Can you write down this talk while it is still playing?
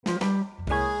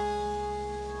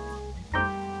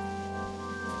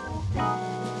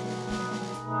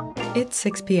It's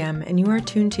 6 p.m. and you are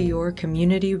tuned to your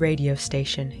community radio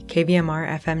station,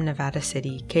 KVMR FM Nevada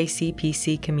City,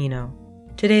 KCPC Camino.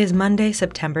 Today is Monday,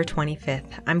 September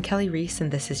 25th. I'm Kelly Reese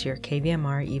and this is your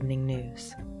KVMR Evening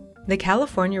News. The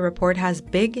California Report has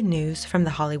big news from the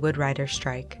Hollywood writers'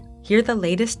 strike. Hear the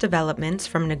latest developments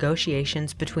from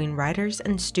negotiations between writers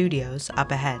and studios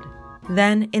up ahead.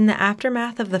 Then, in the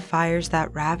aftermath of the fires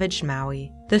that ravaged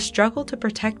Maui, the struggle to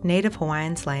protect Native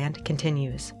Hawaiians' land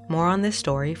continues. More on this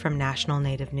story from National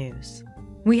Native News.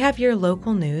 We have your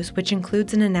local news, which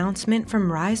includes an announcement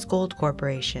from Rise Gold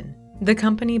Corporation, the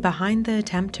company behind the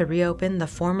attempt to reopen the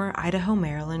former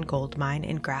Idaho-Maryland Gold Mine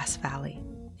in Grass Valley.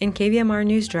 And KVMR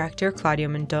News Director Cláudio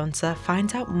Mendonça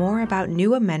finds out more about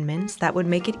new amendments that would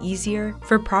make it easier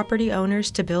for property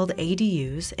owners to build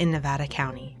ADUs in Nevada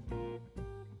County.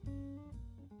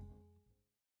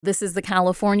 This is the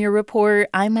California Report.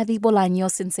 I'm Adi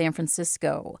Bolaños in San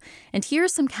Francisco. And here are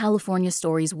some California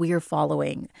stories we're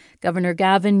following. Governor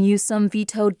Gavin Newsom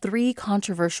vetoed 3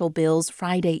 controversial bills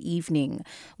Friday evening.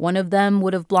 One of them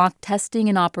would have blocked testing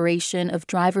and operation of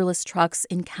driverless trucks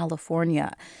in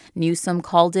California. Newsom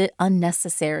called it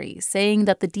unnecessary, saying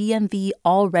that the DMV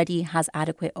already has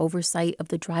adequate oversight of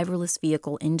the driverless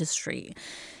vehicle industry.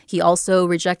 He also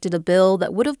rejected a bill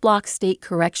that would have blocked state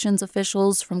corrections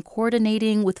officials from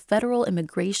coordinating with federal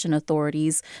immigration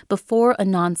authorities before a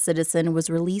non-citizen was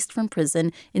released from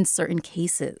prison in certain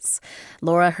cases.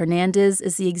 Laura Hernandez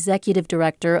is the executive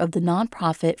director of the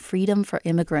nonprofit Freedom for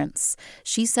Immigrants.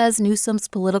 She says Newsom's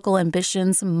political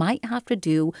ambitions might have to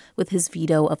do with his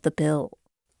veto of the bill.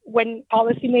 When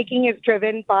policymaking is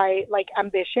driven by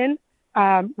ambition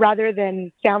rather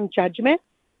than sound judgment,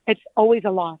 it's always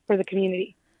a loss for the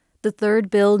community. The third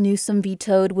bill Newsom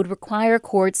vetoed would require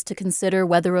courts to consider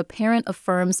whether a parent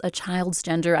affirms a child's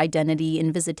gender identity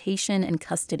in visitation and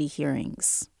custody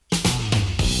hearings.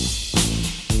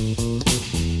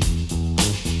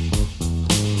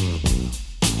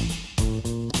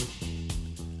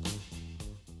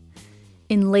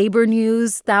 In labor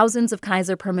news, thousands of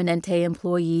Kaiser Permanente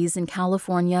employees in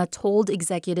California told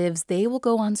executives they will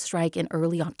go on strike in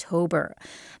early October.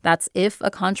 That's if a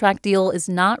contract deal is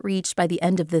not reached by the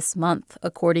end of this month,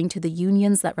 according to the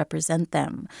unions that represent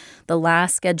them. The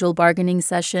last scheduled bargaining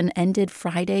session ended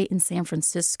Friday in San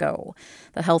Francisco.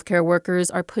 The healthcare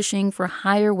workers are pushing for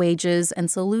higher wages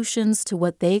and solutions to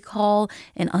what they call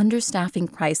an understaffing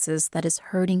crisis that is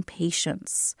hurting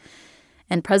patients.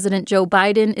 And President Joe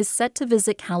Biden is set to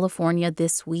visit California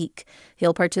this week.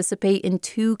 He'll participate in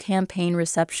 2 campaign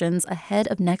receptions ahead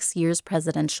of next year's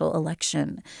presidential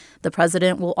election. The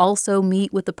president will also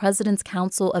meet with the President's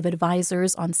Council of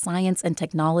Advisors on Science and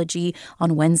Technology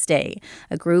on Wednesday,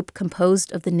 a group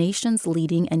composed of the nation's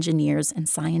leading engineers and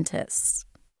scientists.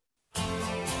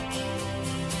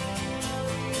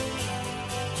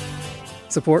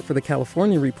 Support for the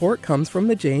California Report comes from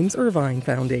the James Irvine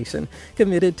Foundation,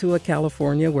 committed to a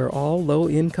California where all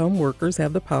low-income workers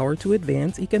have the power to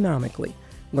advance economically.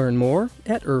 Learn more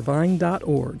at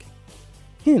irvine.org.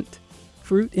 Hint: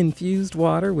 fruit-infused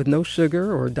water with no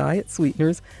sugar or diet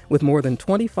sweeteners, with more than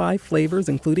 25 flavors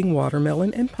including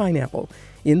watermelon and pineapple,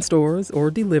 in stores or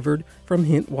delivered from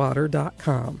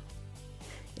hintwater.com.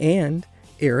 And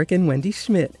Eric and Wendy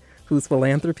Schmidt, whose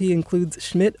philanthropy includes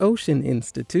Schmidt Ocean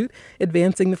Institute,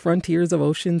 advancing the frontiers of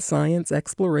ocean science,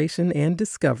 exploration, and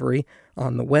discovery,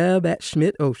 on the web at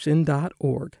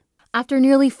schmidtocean.org. After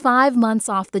nearly 5 months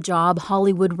off the job,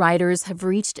 Hollywood writers have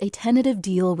reached a tentative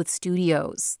deal with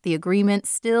studios. The agreement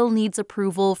still needs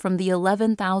approval from the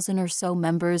 11,000 or so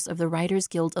members of the Writers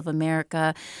Guild of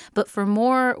America. But for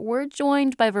more, we're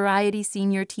joined by Variety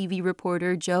senior TV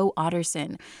reporter Joe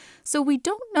Otterson. So we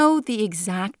don't know the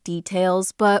exact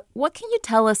details, but what can you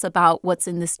tell us about what's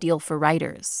in this deal for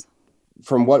writers?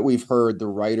 From what we've heard, the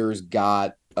writers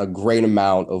got a great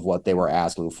amount of what they were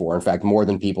asking for. In fact, more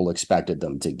than people expected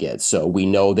them to get. So we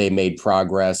know they made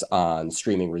progress on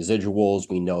streaming residuals.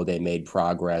 We know they made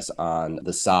progress on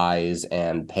the size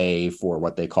and pay for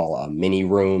what they call mini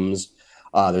rooms.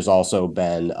 There's also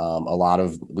been a lot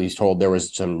of, we told there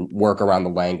was some work around the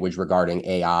language regarding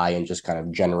AI and just kind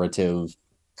of generative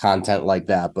content like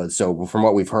that. But so from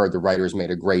what we've heard, the writers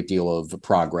made a great deal of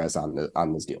progress on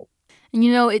this deal. And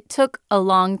it took a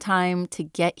long time to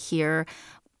get here.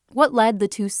 What led the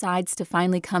two sides to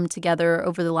finally come together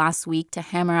over the last week to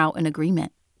hammer out an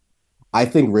agreement? I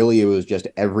think really it was just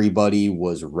everybody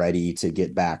was ready to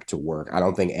get back to work. I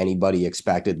don't think anybody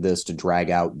expected this to drag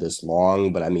out this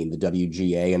long, but I mean, the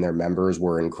WGA and their members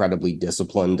were incredibly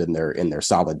disciplined in their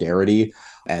solidarity,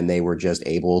 and they were just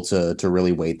able to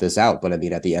really wait this out. But I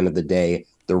mean, at the end of the day,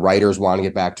 the writers want to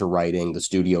get back to writing, the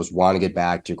studios want to get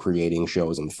back to creating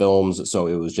shows and films. So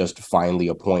it was just finally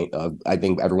a point of, I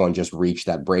think everyone just reached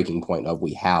that breaking point of,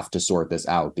 we have to sort this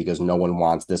out because no one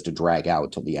wants this to drag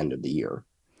out till the end of the year.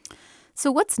 So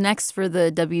what's next for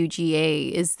the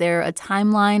WGA? Is there a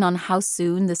timeline on how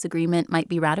soon this agreement might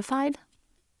be ratified?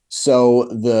 So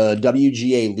the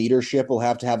WGA leadership will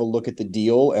have to have a look at the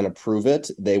deal and approve it.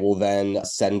 They will then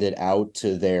send it out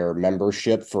to their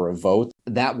membership for a vote.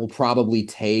 That will probably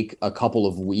take a couple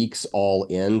of weeks all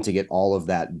in to get all of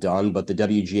that done. But the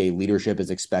WGA leadership is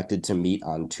expected to meet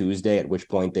on Tuesday, at which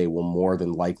point they will more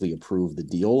than likely approve the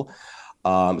deal.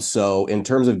 So in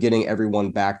terms of getting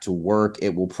everyone back to work,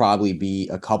 it will probably be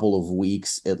a couple of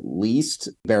weeks at least,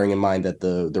 bearing in mind that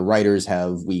the writers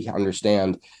have, we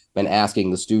understand, been asking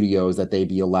the studios that they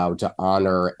be allowed to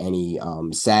honor any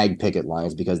SAG picket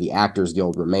lines because the Actors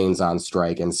Guild remains on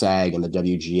strike, and SAG and the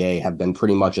WGA have been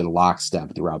pretty much in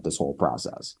lockstep throughout this whole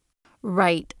process.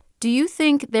 Right. Do you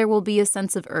think there will be a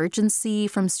sense of urgency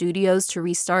from studios to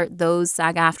restart those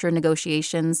SAG-AFTRA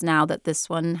negotiations now that this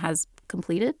one has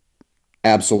completed?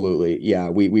 Absolutely. Yeah,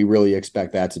 we really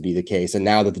expect that to be the case. And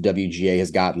now that the WGA has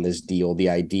gotten this deal, the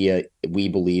idea, we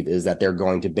believe, is that they're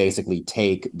going to basically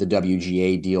take the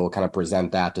WGA deal, kind of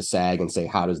present that to SAG and say,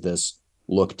 how does this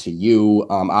look to you?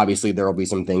 Obviously, there will be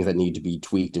some things that need to be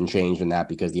tweaked and changed in that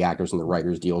because the actors and the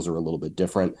writers deals are a little bit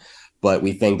different. But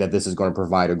we think that this is going to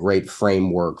provide a great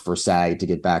framework for SAG to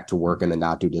get back to work in the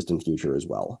not too distant future as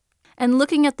well. And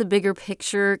looking at the bigger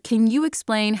picture, can you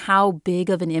explain how big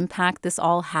of an impact this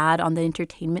all had on the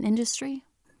entertainment industry?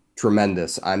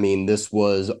 Tremendous. I mean, this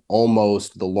was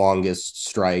almost the longest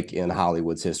strike in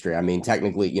Hollywood's history. I mean,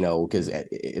 technically, because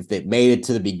if they made it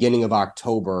to the beginning of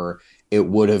October, it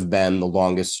would have been the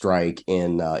longest strike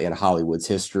in Hollywood's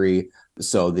history.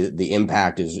 So the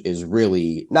impact is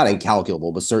really not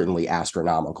incalculable, but certainly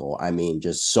astronomical. I mean,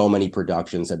 just so many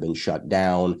productions have been shut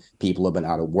down. People have been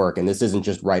out of work. And this isn't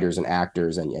just writers and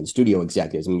actors and studio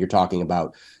executives. I mean, you're talking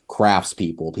about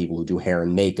craftspeople, people who do hair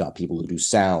and makeup, people who do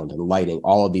sound and lighting.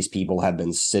 All of these people have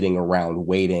been sitting around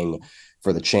waiting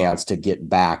for the chance to get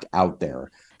back out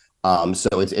there. So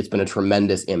it's been a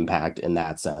tremendous impact in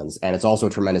that sense. And it's also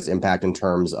a tremendous impact in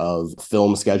terms of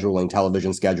film scheduling,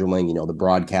 television scheduling. The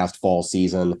broadcast fall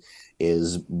season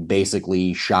is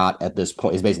basically shot at this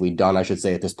point, is basically done, I should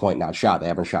say, at this point, not shot. They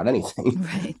haven't shot anything.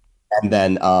 Right. And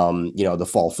then, the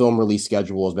fall film release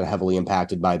schedule has been heavily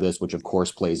impacted by this, which of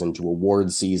course plays into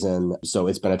awards season. So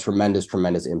it's been a tremendous,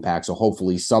 tremendous impact. So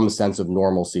hopefully some sense of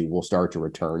normalcy will start to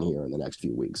return here in the next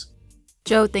few weeks.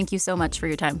 Joe, thank you so much for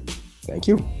your time. Thank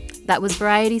you. That was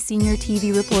Variety senior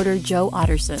TV reporter Joe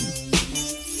Otterson.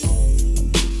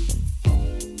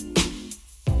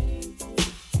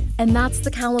 And that's the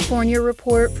California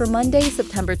Report for Monday,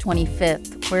 September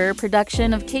 25th. We're a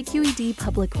production of KQED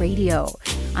Public Radio.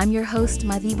 I'm your host,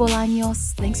 Madi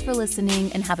Bolaños. Thanks for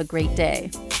listening and have a great day.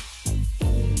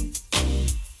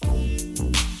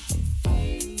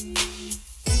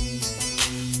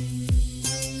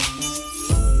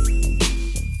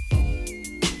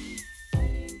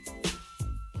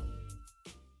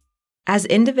 As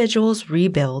individuals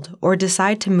rebuild or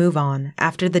decide to move on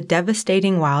after the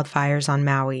devastating wildfires on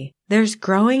Maui, there's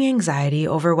growing anxiety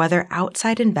over whether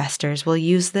outside investors will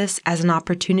use this as an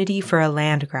opportunity for a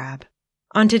land grab.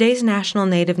 On today's National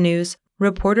Native News,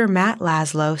 reporter Matt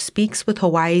Laszlo speaks with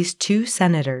Hawaii's 2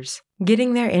 senators,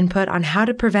 getting their input on how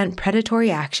to prevent predatory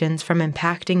actions from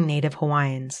impacting Native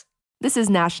Hawaiians. This is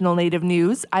National Native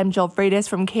News. I'm Jill Freitas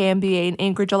from KMBA in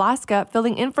Anchorage, Alaska,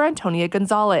 filling in for Antonia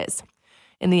Gonzalez.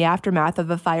 In the aftermath of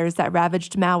the fires that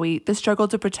ravaged Maui, the struggle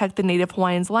to protect the Native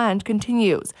Hawaiians' land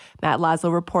continues. Matt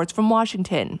Laszlo reports from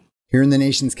Washington. Here in the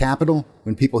nation's capital,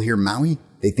 when people hear Maui,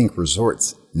 they think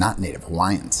resorts, not Native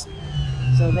Hawaiians.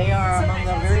 So they are among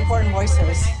the very important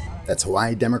voices. That's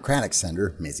Hawaii Democratic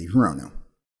Senator Mazie Hirono.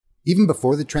 Even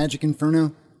before the tragic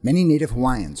inferno, many Native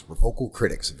Hawaiians were vocal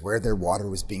critics of where their water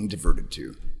was being diverted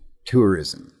to.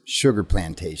 Tourism, sugar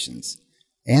plantations,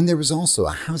 and there was also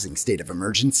a housing state of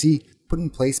emergency put in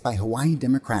place by Hawaii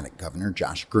Democratic Governor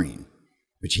Josh Green,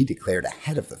 which he declared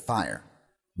ahead of the fire,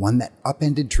 one that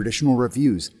upended traditional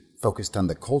reviews focused on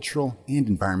the cultural and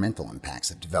environmental impacts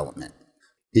of development.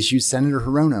 Issues Senator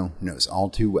Hirono knows all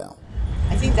too well.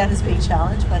 I think that is being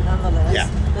challenged, but nonetheless,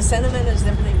 the sentiment is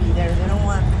definitely there. They don't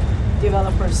want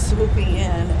developers swooping in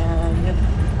and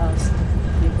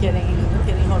getting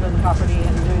hold of the property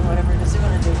and doing whatever it is they're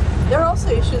going to do. There are also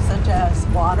issues such as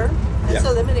water. That's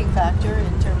a limiting factor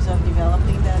in terms of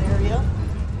developing that area.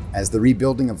 As the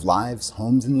rebuilding of lives,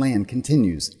 homes, and land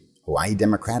continues, Hawaii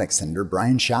Democratic Senator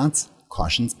Brian Schatz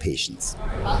cautions patience.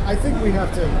 I think we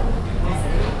have to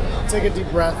take a deep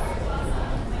breath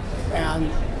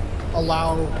and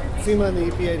allow FEMA and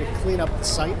the EPA to clean up the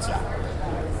site.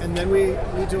 And then we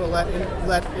need to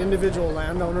let individual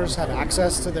landowners have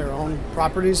access to their own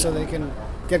properties so they can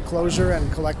get closure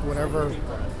and collect whatever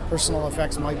personal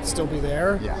effects might still be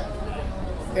there.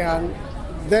 And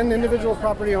then individual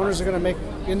property owners are going to make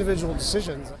individual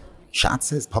decisions. Schatz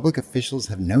says public officials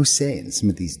have no say in some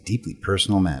of these deeply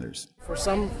personal matters. For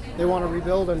some, they want to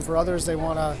rebuild, and for others, they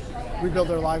want to rebuild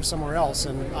their lives somewhere else.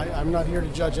 And I'm not here to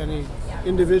judge any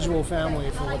individual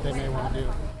family for what they may want to do.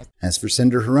 As for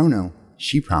Senator Hirono,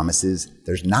 she promises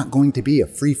there's not going to be a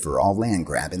free-for-all land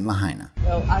grab in Lahaina.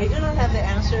 Well, I do not have the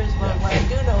answers, but what I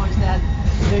do know is that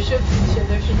there should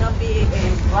not be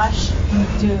a rush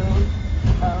to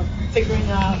figuring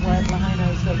out what Lahaina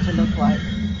is going to look like.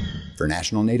 For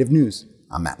National Native News,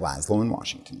 I'm Matt Laszlo in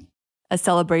Washington. A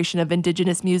celebration of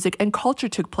Indigenous music and culture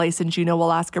took place in Juneau,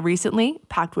 Alaska recently,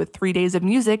 packed with 3 days of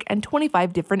music and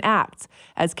 25 different acts.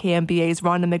 As KMBA's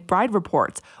Rhonda McBride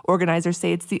reports, organizers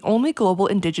say it's the only global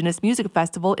Indigenous music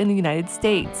festival in the United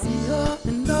States.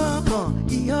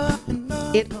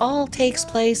 It all takes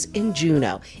place in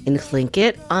Juneau, in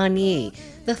Tlingit, Ani,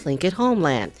 the Tlingit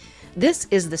homeland. This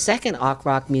is the second Ak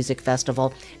Rock Music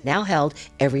Festival, now held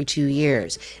every 2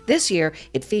 years. This year,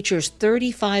 it features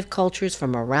 35 cultures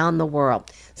from around the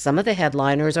world. Some of the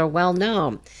headliners are well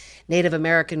known. Native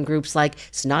American groups like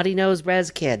Snotty Nose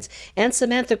Rez Kids and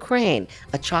Samantha Crane,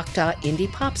 a Choctaw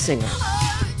indie pop singer.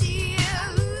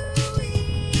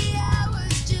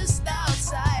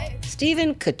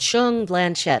 Stephen Kachung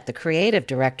Blanchette, the creative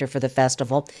director for the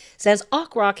festival, says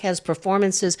Ak Rock has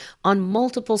performances on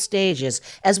multiple stages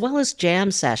as well as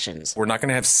jam sessions. We're not going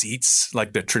to have seats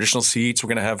like the traditional seats. We're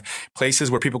going to have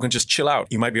places where people can just chill out.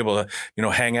 You might be able to,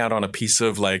 hang out on a piece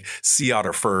of like sea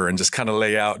otter fur and just kind of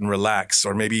lay out and relax,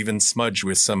 or maybe even smudge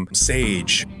with some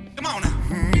sage. Come on now.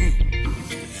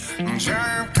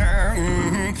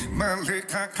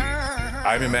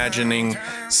 I'm imagining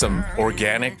some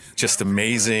organic, just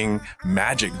amazing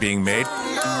magic being made.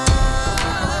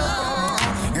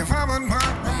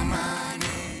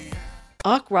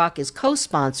 Ak Rock is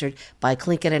co-sponsored by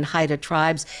Tlingit and Haida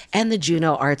tribes and the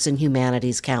Juneau Arts and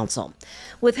Humanities Council.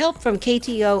 With help from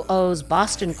KTOO's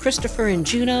Boston Christopher in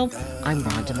Juneau, I'm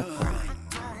Rhonda McBride.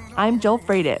 I'm Jill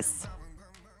Freitas.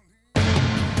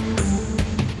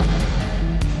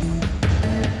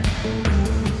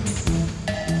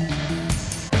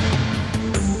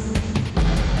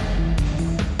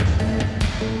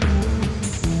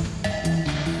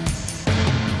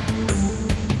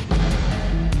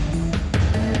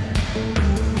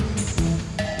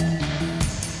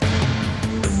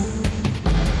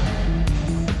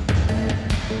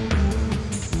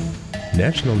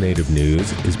 National Native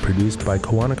News is produced by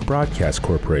Kawanak Broadcast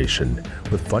Corporation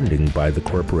with funding by the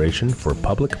Corporation for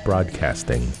Public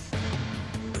Broadcasting.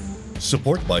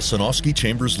 Support by Sonosky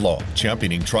Chambers Law,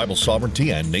 championing tribal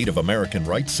sovereignty and Native American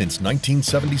rights since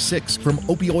 1976. From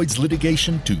opioids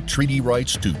litigation to treaty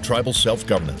rights to tribal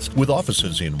self-governance, with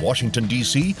offices in Washington,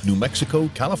 D.C., New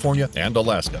Mexico, California, and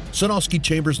Alaska. Sonosky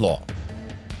Chambers Law.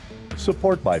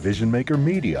 Support by Vision Maker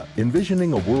Media,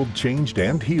 envisioning a world changed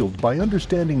and healed by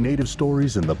understanding Native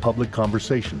stories and the public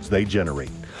conversations they generate.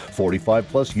 45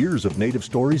 plus years of Native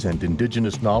stories and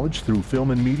Indigenous knowledge through film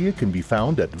and media can be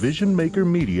found at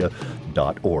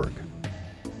visionmakermedia.org.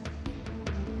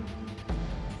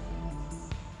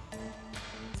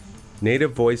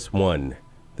 Native Voice One,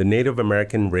 the Native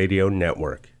American Radio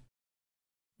Network.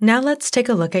 Now let's take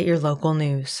a look at your local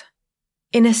news.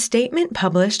 In a statement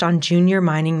published on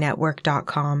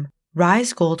juniorminingnetwork.com,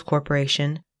 Rise Gold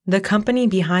Corporation, the company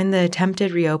behind the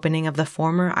attempted reopening of the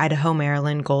former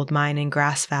Idaho-Maryland Gold Mine in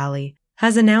Grass Valley,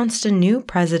 has announced a new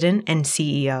president and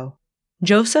CEO.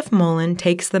 Joseph Mullen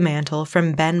takes the mantle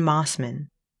from Ben Mossman.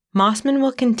 Mossman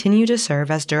will continue to serve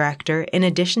as director in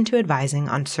addition to advising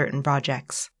on certain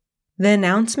projects. The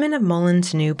announcement of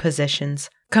Mullen's new positions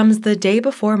comes the day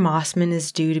before Mossman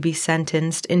is due to be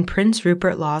sentenced in Prince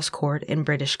Rupert Law's court in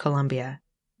British Columbia.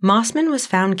 Mossman was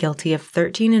found guilty of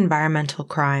 13 environmental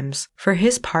crimes for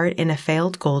his part in a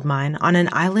failed gold mine on an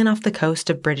island off the coast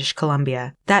of British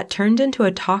Columbia that turned into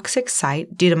a toxic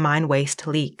site due to mine waste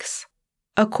leaks.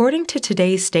 According to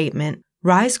today's statement,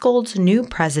 Rise Gold's new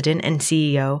president and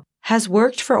CEO has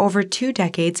worked for over 2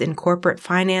 decades in corporate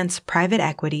finance, private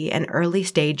equity, and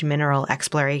early-stage mineral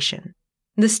exploration.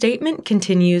 The statement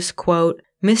continues, quote,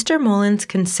 Mr. Mullen's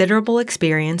considerable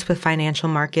experience with financial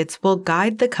markets will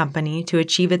guide the company to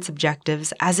achieve its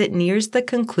objectives as it nears the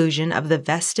conclusion of the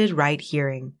vested right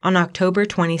hearing on October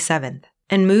 27th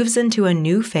and moves into a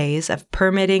new phase of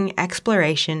permitting,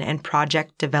 exploration, and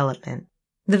project development.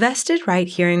 The vested right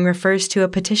hearing refers to a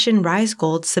petition Rise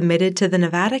Gold submitted to the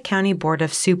Nevada County Board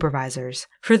of Supervisors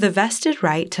for the vested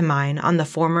right to mine on the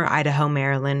former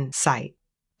Idaho-Maryland site.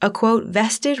 A quote,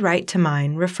 vested right to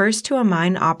mine refers to a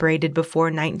mine operated before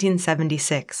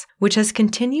 1976, which has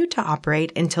continued to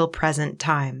operate until present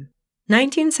time.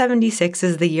 1976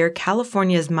 is the year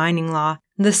California's mining law,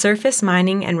 the Surface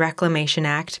Mining and Reclamation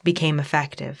Act, became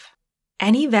effective.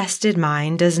 Any vested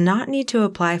mine does not need to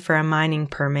apply for a mining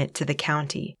permit to the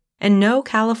county, and no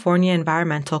California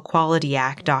Environmental Quality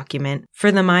Act document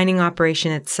for the mining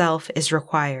operation itself is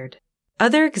required.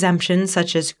 Other exemptions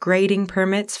such as grading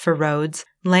permits for roads,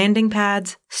 landing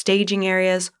pads, staging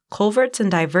areas, culverts, and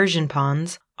diversion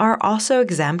ponds are also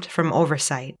exempt from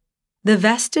oversight. The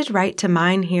vested right to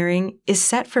mine hearing is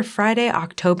set for Friday,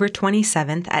 October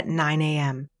 27th at 9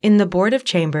 a.m. in the Board of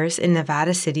Chambers in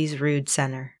Nevada City's Rood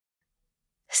Center.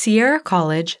 Sierra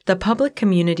College, the public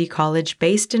community college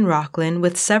based in Rockland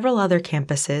with several other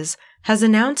campuses, has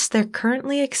announced they're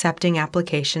currently accepting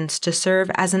applications to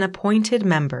serve as an appointed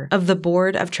member of the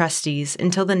Board of Trustees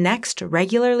until the next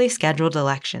regularly scheduled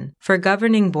election for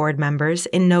governing board members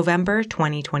in November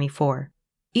 2024.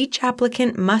 Each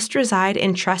applicant must reside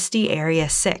in Trustee Area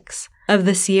 6 of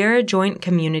the Sierra Joint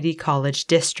Community College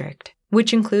District,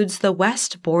 which includes the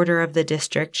west border of the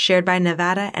district shared by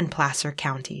Nevada and Placer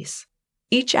counties.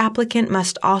 Each applicant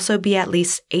must also be at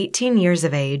least 18 years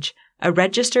of age, a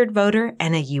registered voter,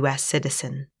 and a U.S.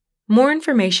 citizen. More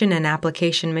information and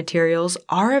application materials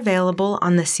are available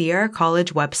on the Sierra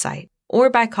College website or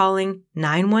by calling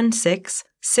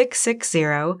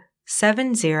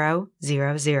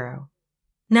 916-660-7000.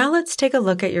 Now let's take a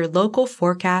look at your local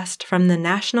forecast from the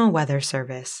National Weather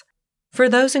Service. For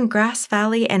those in Grass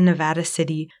Valley and Nevada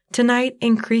City, tonight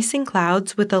increasing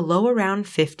clouds with a low around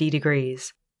 50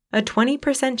 degrees. A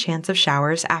 20% chance of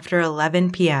showers after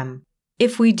 11 p.m.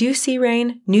 If we do see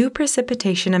rain, new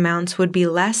precipitation amounts would be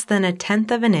less than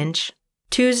 1/10 of an inch.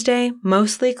 Tuesday,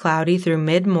 mostly cloudy through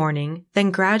mid-morning,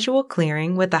 then gradual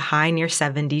clearing with a high near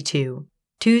 72.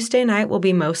 Tuesday night will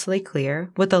be mostly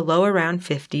clear with a low around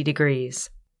 50 degrees.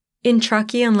 In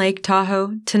Truckee and Lake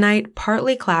Tahoe, tonight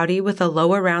partly cloudy with a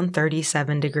low around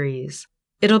 37 degrees.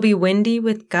 It'll be windy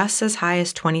with gusts as high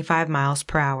as 25 miles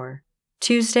per hour.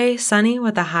 Tuesday, sunny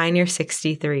with a high near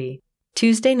 63.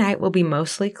 Tuesday night will be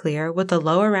mostly clear with a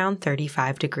low around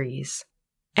 35 degrees.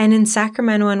 And in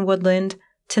Sacramento and Woodland,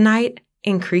 tonight,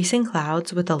 increasing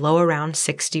clouds with a low around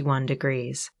 61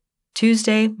 degrees.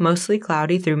 Tuesday, mostly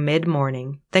cloudy through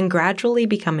mid-morning, then gradually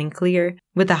becoming clear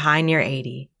with a high near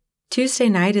 80. Tuesday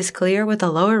night is clear with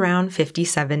a low around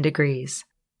 57 degrees.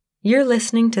 You're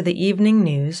listening to the evening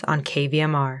news on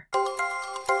KVMR.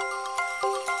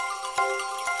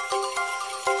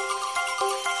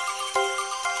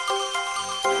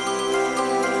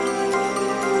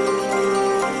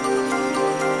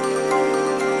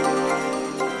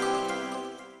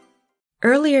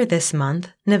 Earlier this month,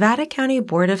 Nevada County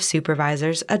Board of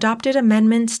Supervisors adopted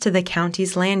amendments to the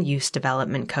county's land use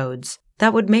development codes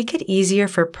that would make it easier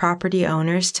for property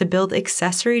owners to build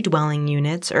accessory dwelling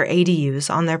units or ADUs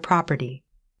on their property.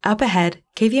 Up ahead,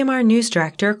 KVMR News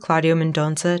Director Cláudio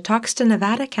Mendonça talks to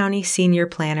Nevada County Senior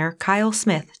Planner Kyle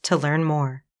Smith to learn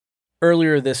more.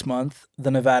 Earlier this month, the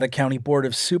Nevada County Board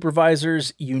of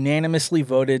Supervisors unanimously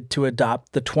voted to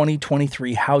adopt the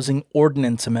 2023 Housing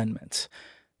Ordinance Amendments.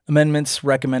 Amendments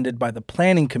recommended by the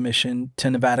Planning Commission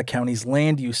to Nevada County's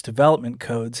land use development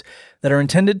codes that are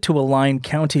intended to align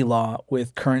county law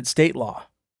with current state law.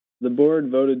 The board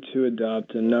voted to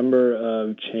adopt a number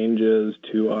of changes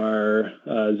to our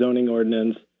zoning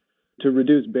ordinance to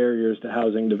reduce barriers to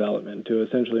housing development, to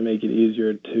essentially make it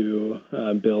easier to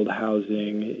build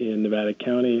housing in Nevada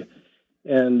County.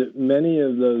 And many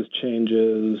of those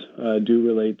changes do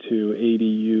relate to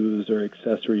ADUs or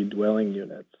accessory dwelling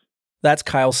units. That's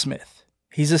Kyle Smith.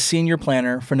 He's a senior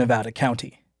planner for Nevada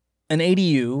County. An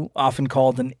ADU, often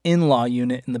called an in-law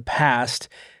unit in the past,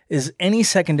 is any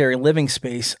secondary living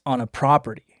space on a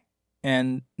property.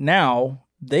 And now,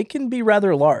 they can be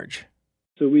rather large.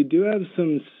 So we do have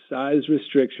some size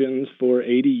restrictions for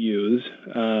ADUs.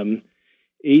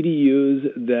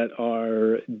 ADUs that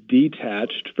are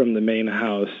detached from the main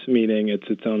house, meaning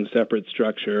it's its own separate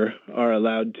structure, are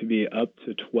allowed to be up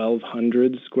to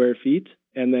 1,200 square feet.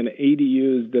 And then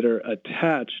ADUs that are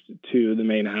attached to the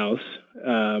main house,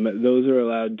 those are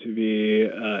allowed to be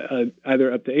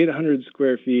either up to 800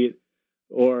 square feet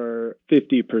or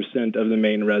 50% of the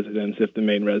main residence if the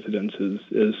main residence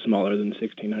is smaller than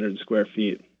 1,600 square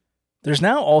feet. There's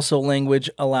now also language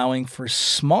allowing for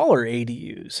smaller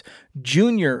ADUs,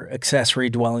 junior accessory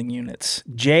dwelling units,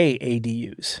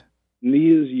 JADUs.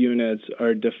 These units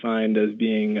are defined as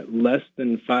being less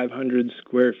than 500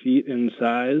 square feet in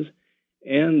size,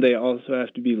 and they also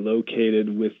have to be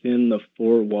located within the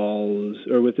four walls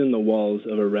or within the walls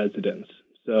of a residence.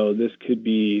 So this could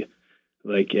be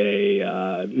like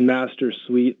a master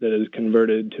suite that is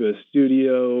converted to a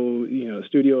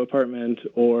studio apartment,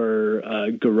 or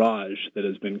a garage that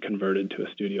has been converted to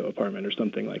a studio apartment or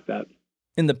something like that.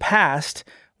 In the past,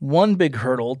 one big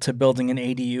hurdle to building an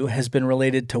ADU has been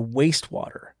related to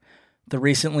wastewater. The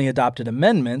recently adopted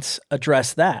amendments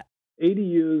address that.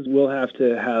 ADUs will have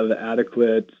to have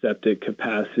adequate septic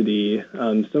capacity.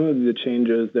 Some of the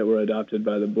changes that were adopted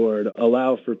by the board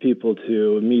allow for people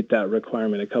to meet that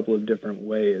requirement a couple of different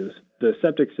ways. The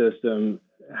septic system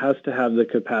has to have the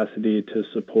capacity to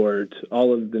support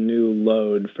all of the new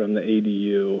load from the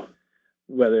ADU,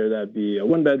 whether that be a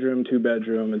one-bedroom,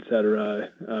 two-bedroom, etc.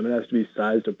 It has to be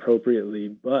sized appropriately,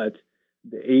 but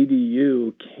the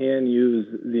ADU can use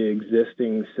the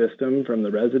existing system from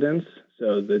the residence.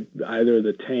 So either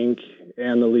the tank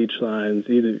and the leach lines,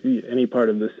 any part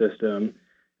of the system,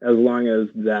 as long as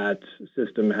that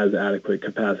system has adequate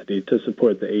capacity to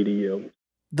support the ADU.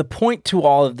 The point to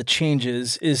all of the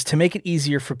changes is to make it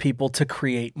easier for people to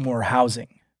create more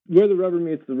housing. Where the rubber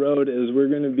meets the road is we're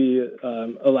going to be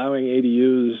allowing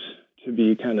ADUs to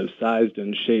be kind of sized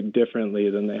and shaped differently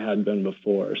than they had been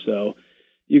before. So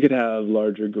you could have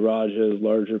larger garages,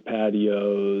 larger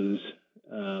patios,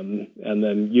 and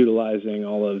then utilizing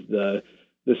all of the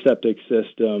septic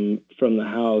system from the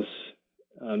house,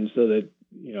 so that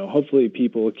hopefully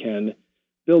people can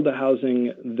build the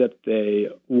housing that they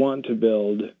want to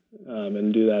build,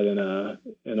 and do that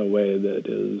in a way that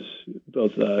is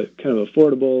both kind of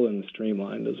affordable and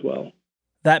streamlined as well.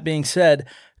 That being said,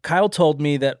 Kyle told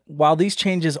me that while these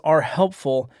changes are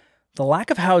helpful, the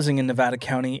lack of housing in Nevada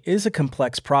County is a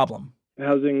complex problem.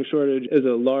 Housing shortage is a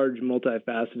large,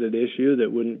 multifaceted issue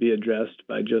that wouldn't be addressed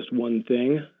by just one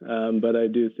thing, but I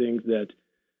do think that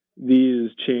these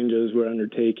changes were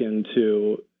undertaken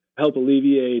to help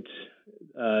alleviate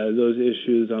those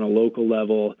issues on a local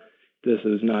level. This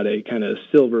is not a kind of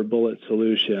silver bullet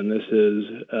solution. This is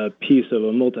a piece of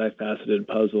a multifaceted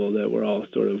puzzle that we're all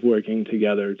sort of working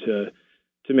together to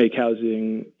make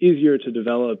housing easier to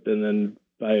develop, and then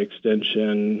by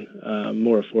extension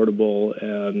more affordable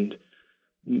and,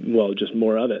 well, just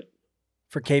more of it.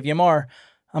 For KVMR,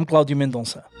 I'm Cláudio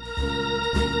Mendonça.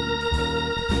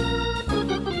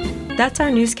 That's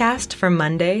our newscast for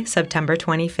Monday, September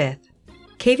 25th.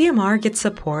 KVMR gets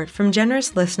support from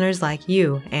generous listeners like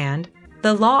you and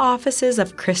the law offices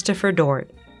of Christopher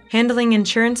Dort, handling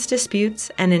insurance disputes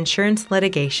and insurance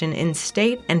litigation in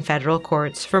state and federal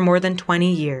courts for more than 20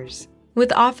 years,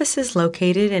 with offices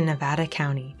located in Nevada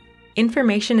County.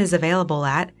 Information is available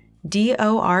at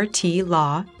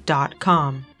dortlaw.com.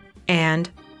 And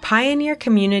Pioneer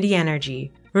Community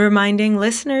Energy, reminding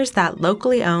listeners that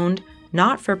locally owned,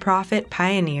 not-for-profit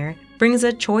Pioneer brings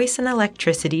a choice in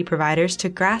electricity providers to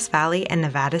Grass Valley and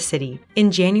Nevada City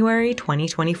in January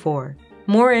 2024.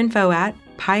 More info at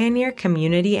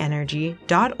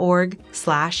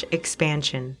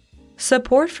pioneercommunityenergy.org/expansion.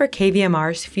 Support for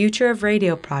KVMR's Future of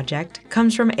Radio project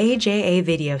comes from AJA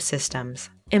Video Systems,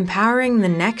 empowering the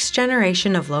next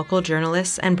generation of local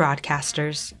journalists and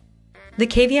broadcasters. The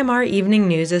KVMR Evening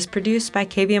News is produced by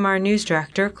KVMR News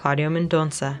Director Cláudio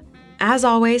Mendonça. As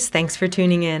always, thanks for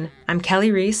tuning in. I'm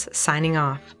Kelly Reese, signing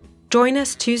off. Join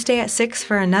us Tuesday at 6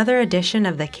 for another edition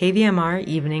of the KVMR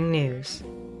Evening News.